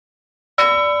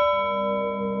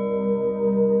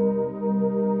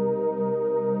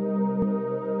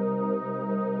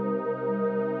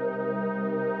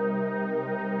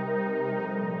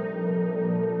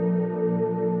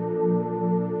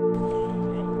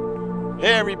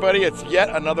Hey everybody, it's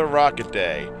yet another rocket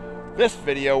day. This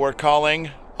video we're calling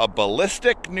a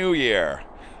Ballistic New Year.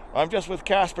 I'm just with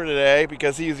Casper today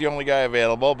because he's the only guy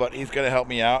available, but he's going to help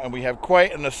me out, and we have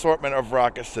quite an assortment of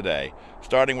rockets today,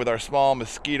 starting with our small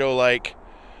mosquito-like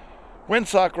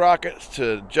windsock rockets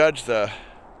to judge the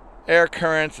air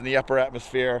currents in the upper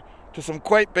atmosphere, to some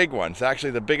quite big ones, actually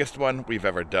the biggest one we've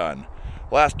ever done.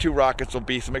 The last two rockets will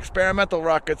be some experimental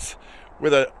rockets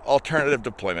with an alternative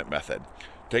deployment method.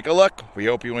 Take a look. We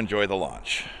hope you enjoy the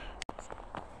launch.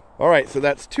 All right, so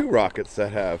that's two rockets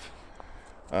that have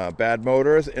bad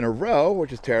motors in a row,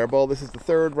 which is terrible. This is the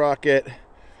third rocket,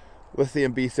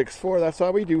 lithium B64. That's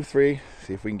why we do three.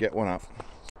 See if we can get one up.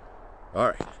 All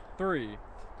right. 3,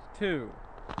 2,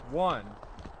 1.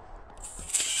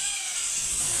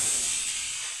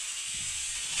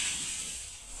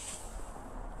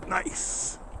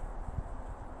 Nice.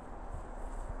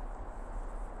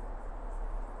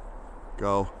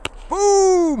 Go.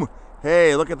 Boom!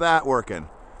 Hey, look at that working.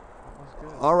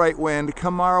 All right, wind,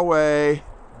 come our way.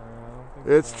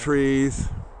 It's so. Trees.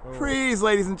 Oh. Trees,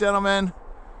 ladies and gentlemen.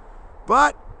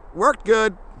 But worked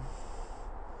good.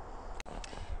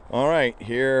 All right,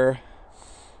 here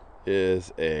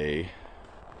is a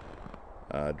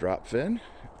drop fin,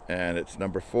 and it's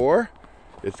number 4.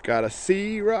 It's got a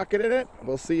C rocket in it.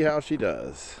 We'll see how she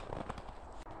does.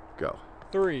 Go.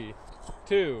 3,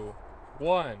 2,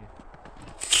 1.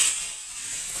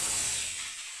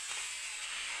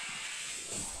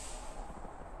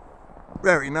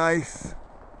 Very nice.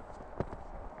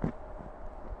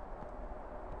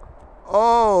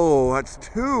 Oh, that's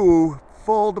 2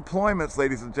 full deployments,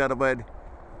 ladies and gentlemen.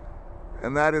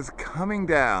 And that is coming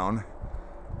down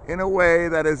in a way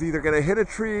that is either going to hit a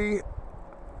tree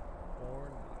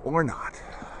or not.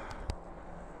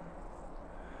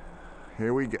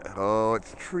 Here we go. Oh,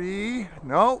 it's a tree.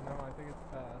 No. No, I think it's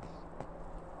past.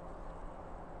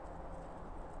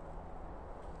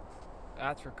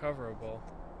 That's recoverable.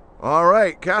 All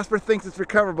right, Casper thinks it's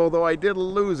recoverable, though I did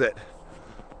lose it.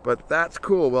 But that's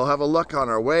cool. We'll have a look on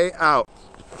our way out.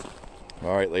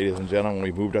 All right, ladies and gentlemen,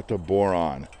 we've moved up to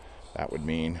boron. That would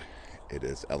mean it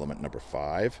is element number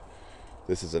 5.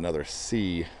 This is another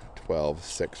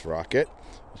C12-6 rocket.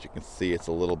 As you can see, it's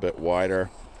a little bit wider.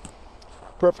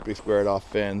 Perfectly squared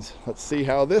off fins. Let's see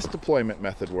how this deployment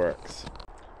method works.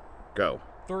 Go.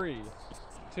 3,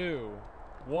 2,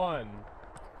 1.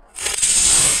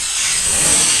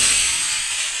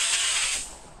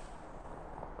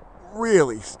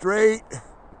 Really straight.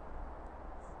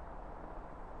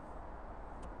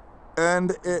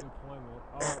 And it,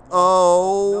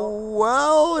 oh,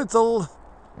 well,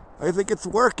 I think it's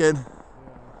working. Yeah,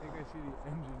 I think I see the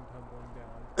engine tumbling down.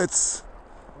 It's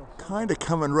kind of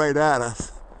coming right at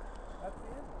us. That's the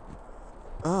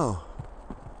engine. Oh.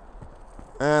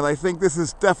 And I think this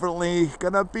is definitely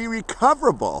gonna be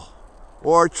recoverable.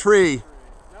 Or tree.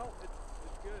 No, it's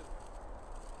good.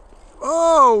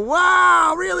 Oh,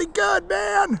 wow, really good,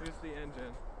 man. Here's the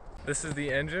engine. This is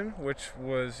the engine, which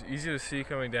was easy to see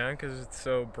coming down because it's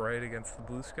so bright against the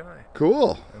blue sky.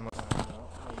 Cool.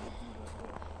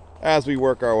 As we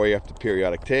work our way up the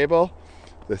periodic table,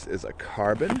 this is a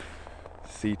carbon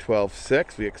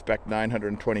C12-6. We expect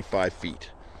 925 feet.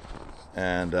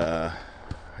 And I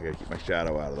gotta keep my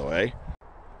shadow out of the way.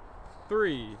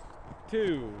 3,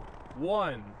 2,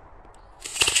 1.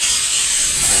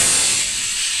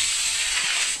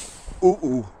 Ooh.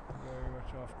 Very much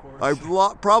off course. I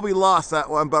probably lost that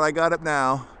one, but I got it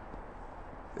now.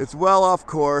 It's well off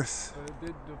course. But it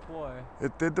did deploy.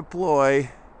 It did deploy.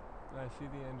 I see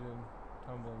the engine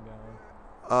tumbling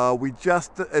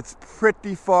down. It's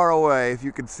pretty far away, if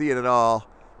you can see it at all.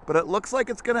 But it looks like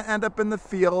it's gonna end up in the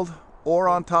field or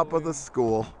on top of the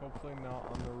school. Hopefully not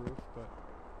on the roof, but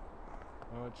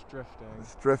oh, it's drifting.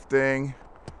 It's drifting.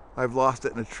 I've lost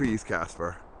it in the trees,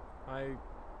 Casper.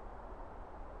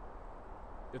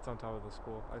 It's on top of the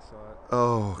school. I saw it.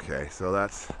 Oh, okay. So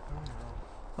that's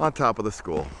on top of the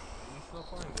school. You still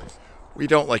find it. We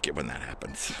don't like it when that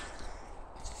happens.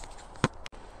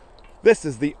 This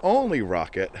is the only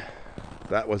rocket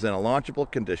that was in a launchable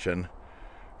condition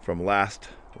from last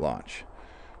launch.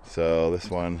 So this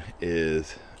one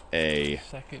is a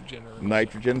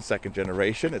nitrogen second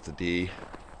generation. It's a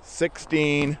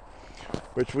D16,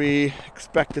 which we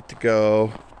expect it to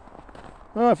go.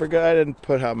 Oh, I forgot, I didn't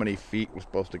put how many feet we're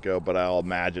supposed to go, but I'll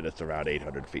imagine it's around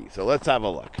 800 feet. So let's have a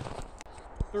look.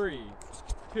 3,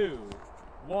 2,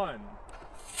 1.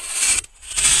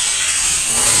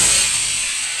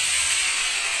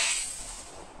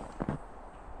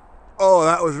 Oh,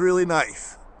 that was really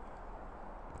nice.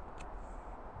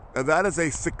 And that is a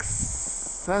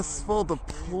successful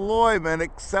deployment,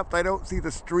 except I don't see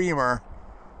the streamer.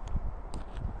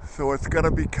 So it's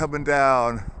gonna be coming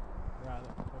down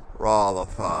rather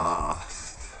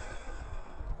fast.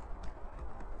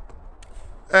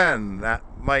 And that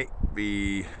might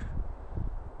be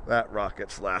that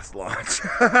rocket's last launch.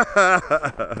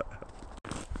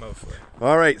 Mostly.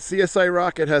 All right, CSI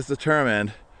Rocket has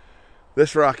determined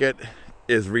this rocket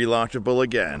is relaunchable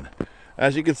again.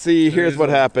 As you can see, here's what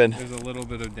happened. There's a little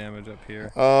bit of damage up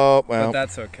here. Oh, well. But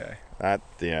that's okay.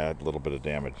 Yeah, a little bit of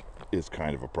damage is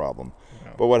kind of a problem.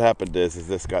 No. But what happened is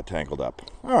this got tangled up.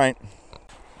 All right.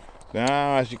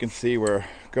 Now, as you can see, we're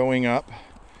going up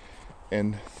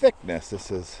in thickness. This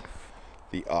is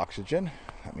the oxygen.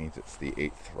 That means it's the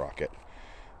 8th rocket.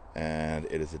 And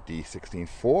it is a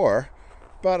D-16-4,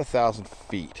 about 1,000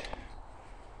 feet.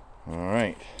 All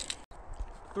right.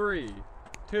 3,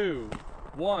 2,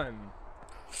 1.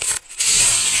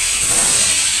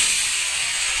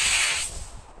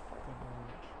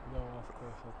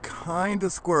 Kind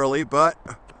of squirrely, but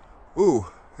ooh,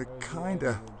 it kind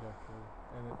of.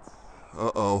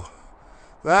 Uh-oh.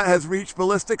 That has reached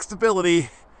ballistic stability,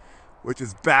 which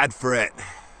is bad for it.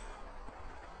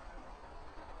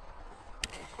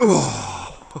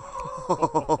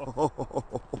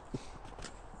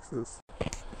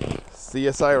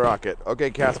 CSI rocket. Okay,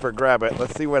 Casper, grab it.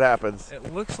 Let's see what happens.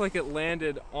 It looks like it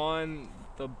landed on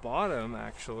the bottom,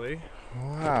 actually.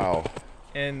 Wow.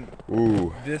 And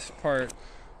ooh, this part,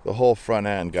 the whole front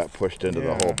end got pushed into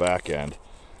yeah, the whole back end.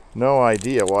 No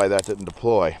idea why that didn't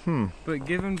deploy. But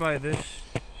given by this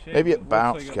shape, maybe it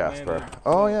bounced, like Casper.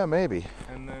 Oh yeah, maybe.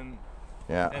 And then,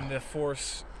 yeah. And the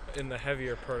force in the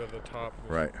heavier part of the top.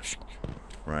 Right.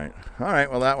 Right. All right.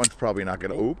 Well, that one's probably not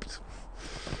going to. Oops.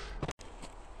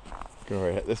 Go right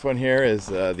ahead. This one here is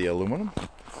the aluminum.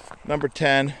 Number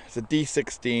 10. It's a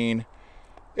D-16.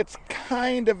 It's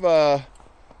kind of a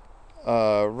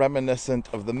reminiscent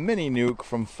of the mini nuke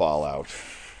from Fallout.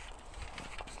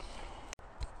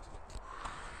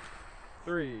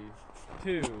 3,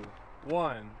 2,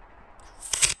 1.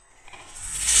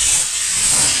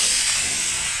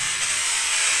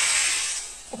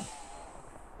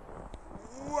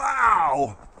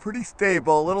 Wow! Pretty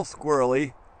stable, a little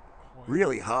squirrely.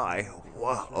 Really high.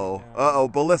 Whoa. Uh-oh,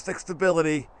 ballistic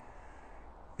stability.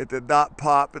 It did not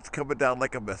pop. It's coming down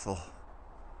like a missile.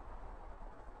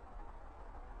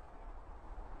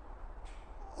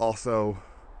 Also,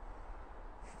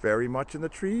 very much in the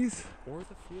trees. Or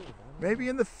the field. Maybe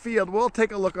in the field. We'll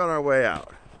take a look on our way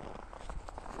out.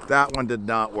 That one did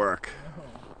not work.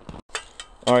 No.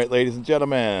 All right, ladies and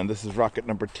gentlemen, this is rocket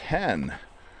number 10.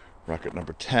 Rocket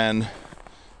number 10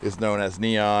 is known as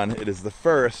Neon. It is the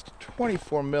first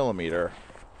 24 millimeter,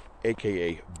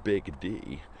 aka Big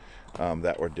D,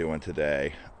 that we're doing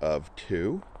today of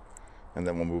 2, and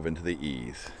then we'll move into the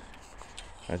E's.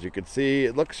 As you can see,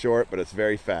 it looks short, but it's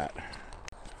very fat.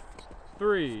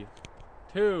 3,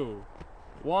 2,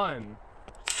 1.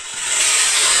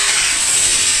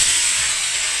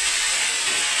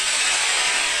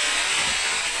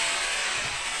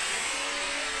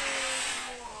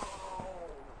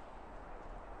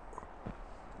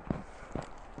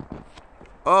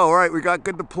 Oh, all right, we got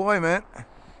good deployment.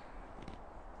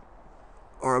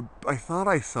 Or I thought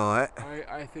I saw it.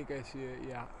 I think I see it,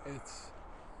 yeah. It's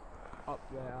up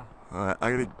there. All right,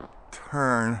 I gotta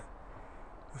turn.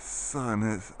 The sun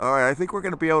is... All right, I think we're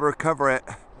gonna be able to recover it.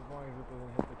 As long as it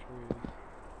doesn't hit the trees.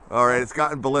 All right, it's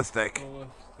gotten ballistic.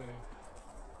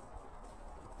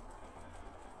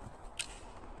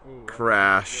 Ooh,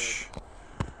 crash.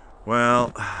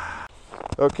 Well,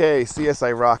 okay,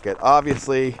 CSI rocket.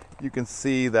 Obviously, you can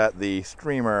see that the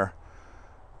streamer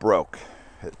broke.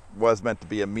 It was meant to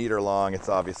be 1 meter long. It's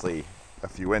obviously a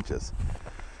few inches.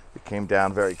 It came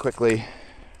down very quickly.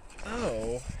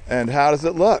 Oh. And how does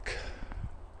it look?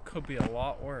 Could be a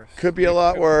lot worse. Could be a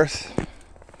lot worse.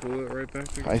 Pull it right back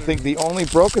together. I think the only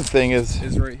broken thing is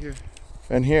right here.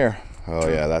 And here. Oh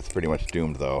yeah, that's pretty much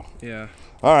doomed though. Yeah.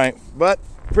 All right, but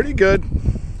pretty good.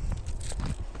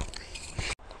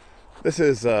 This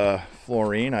is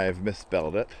fluorine. I have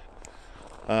misspelled it.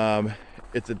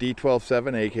 It's a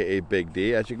D-12-7, aka Big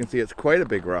D. As you can see, it's quite a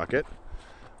big rocket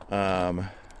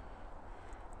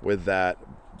with that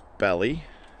belly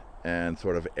and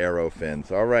sort of arrow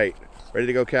fins. All right, ready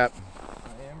to go, Cap?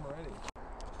 I am ready.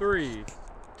 3,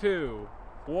 2,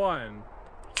 1.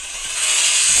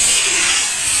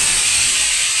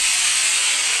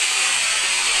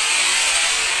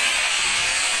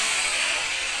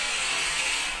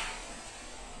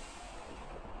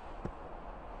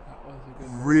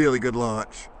 Really good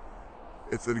launch.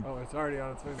 It's already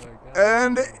on its way like that.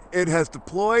 And it has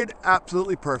deployed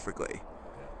absolutely perfectly.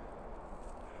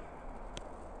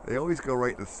 They always go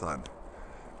right in the sun.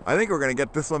 I think we're gonna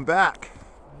get this one back.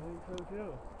 I think so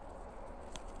too.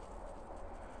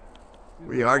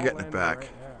 We are getting it back.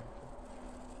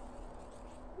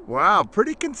 Wow,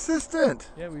 pretty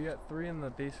consistent. Yeah, we got 3 in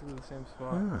basically the same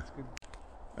spot. Huh. That's good.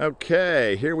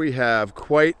 Okay, here we have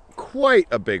quite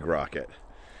a big rocket.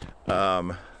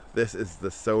 This is the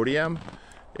sodium.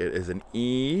 It is an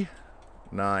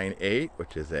E98,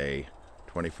 which is a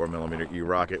 24mm E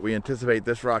rocket. We anticipate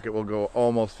this rocket will go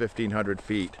almost 1,500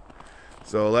 feet.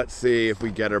 So let's see if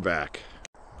we get her back.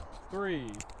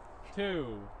 3,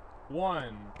 2,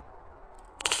 1.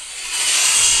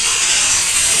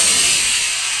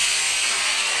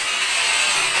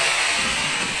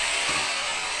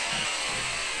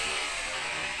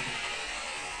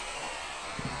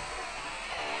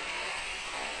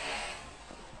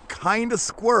 Kind of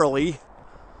squirrely,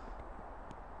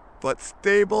 but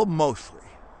stable mostly.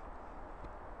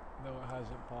 No, it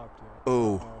hasn't popped yet.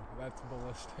 Oh, that's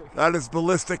ballistic. that is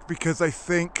ballistic because I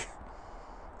think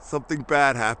something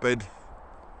bad happened.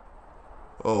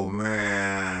 Oh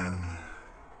man.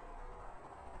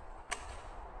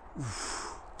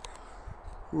 Oof.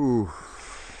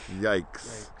 Oof.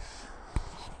 Yikes.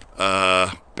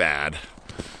 Bad.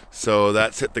 So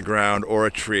that's hit the ground or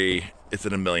a tree. It's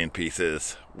in a million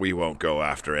pieces. We won't go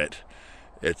after it.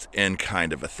 It's in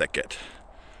kind of a thicket.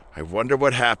 I wonder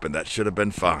what happened. That should have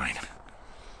been fine.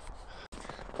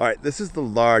 All right, this is the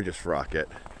largest rocket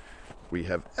we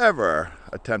have ever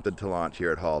attempted to launch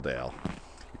here at Halldale.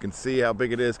 You can see how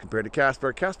big it is compared to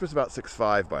Casper. Casper's about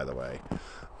 6'5", by the way.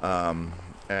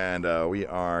 We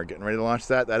are getting ready to launch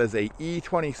that. That is a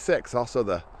E26, also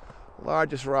the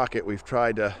largest rocket we've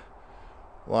tried to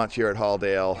launch here at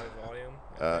Halldale.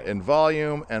 In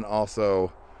volume, and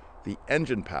also the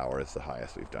engine power is the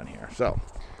highest we've done here. So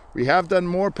we have done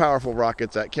more powerful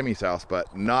rockets at Kimmy's house,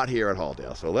 but not here at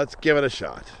Halldale. So let's give it a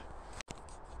shot.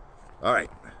 All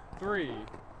right. 3,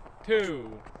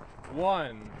 2,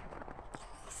 1.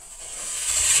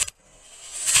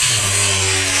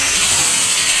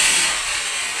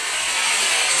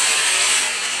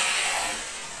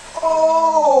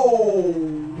 Oh!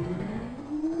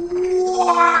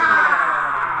 Wow!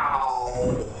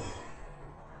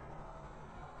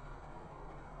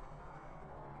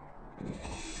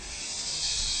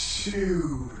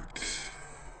 Shoot.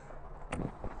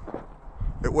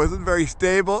 It wasn't very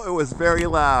stable, it was very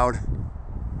loud.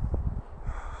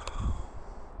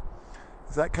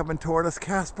 Is that coming toward us,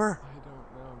 Casper? I don't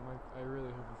know. I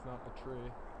really hope it's not a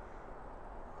tree.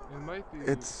 It might be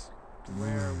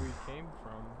where we came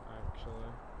from,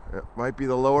 actually. It might be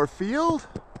the lower field?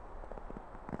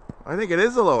 I think it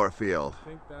is the lower field. I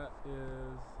think that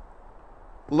is...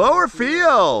 Lower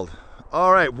field!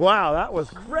 All right, wow, that was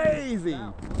crazy.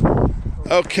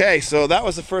 Okay, so that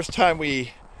was the first time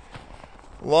we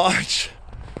launched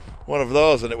one of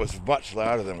those, and it was much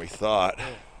louder than we thought.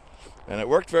 And it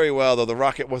worked very well, though the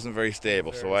rocket wasn't very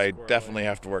stable, so I definitely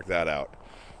have to work that out.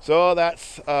 So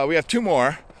that's, we have 2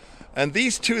 more, and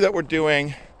these 2 that we're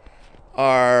doing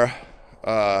are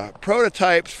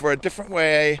prototypes for a different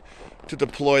way to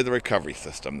deploy the recovery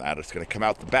system that is going to come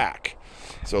out the back.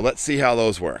 So let's see how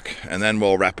those work, and then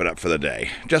we'll wrap it up for the day.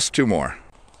 Just 2 more.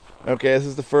 Okay, this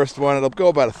is the first one. It'll go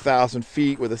about 1,000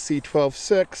 feet with a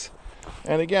C-12-6.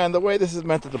 And again, the way this is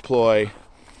meant to deploy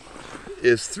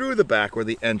is through the back where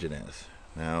the engine is.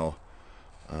 Now,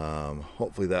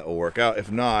 hopefully that will work out. If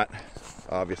not,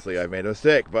 obviously I've made a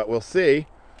mistake, but we'll see.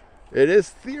 It is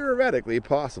theoretically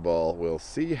possible. We'll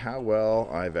see how well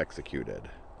I've executed.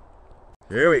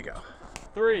 Here we go.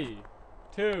 3,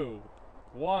 2,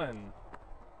 1.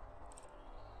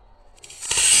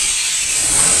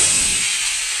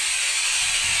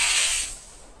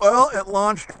 Well, it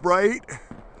launched right.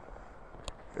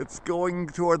 It's going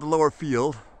toward the lower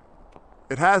field.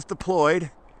 It has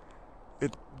deployed.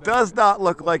 It does not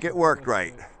look like it worked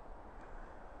right.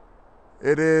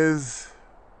 It is...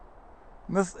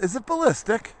 Is it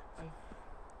ballistic?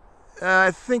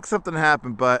 I think something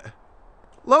happened, but...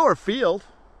 Lower field?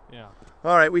 Yeah.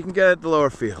 All right, we can get it at the lower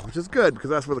field, which is good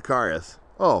because that's where the car is.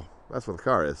 Oh, that's where the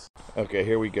car is. Okay,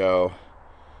 here we go.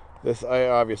 This, I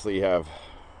obviously have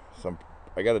some...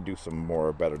 I got to do some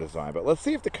more better design, but let's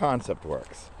see if the concept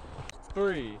works.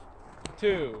 3,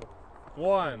 2,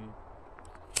 1.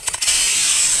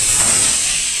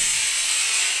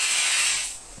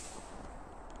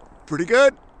 Pretty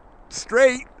good.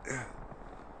 Straight.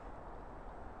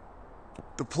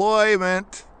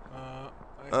 Deployment.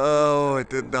 Oh, it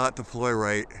did not deploy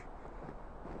right.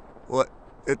 What?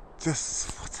 It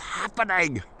just... What's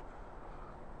happening?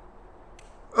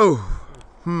 Oh.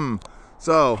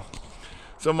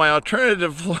 So my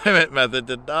alternative deployment method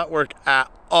did not work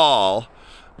at all.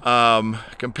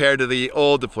 compared to the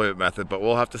old deployment method, but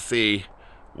we'll have to see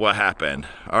what happened.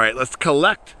 All right, let's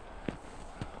collect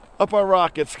up our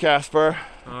rockets, Casper.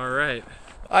 All right.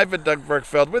 I've been Doug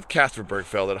Bergfeld with Casper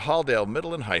Bergfeld at Halldale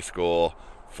Middle and High School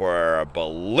for a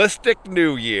Ballistic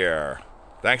New Year.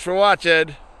 Thanks for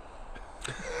watching.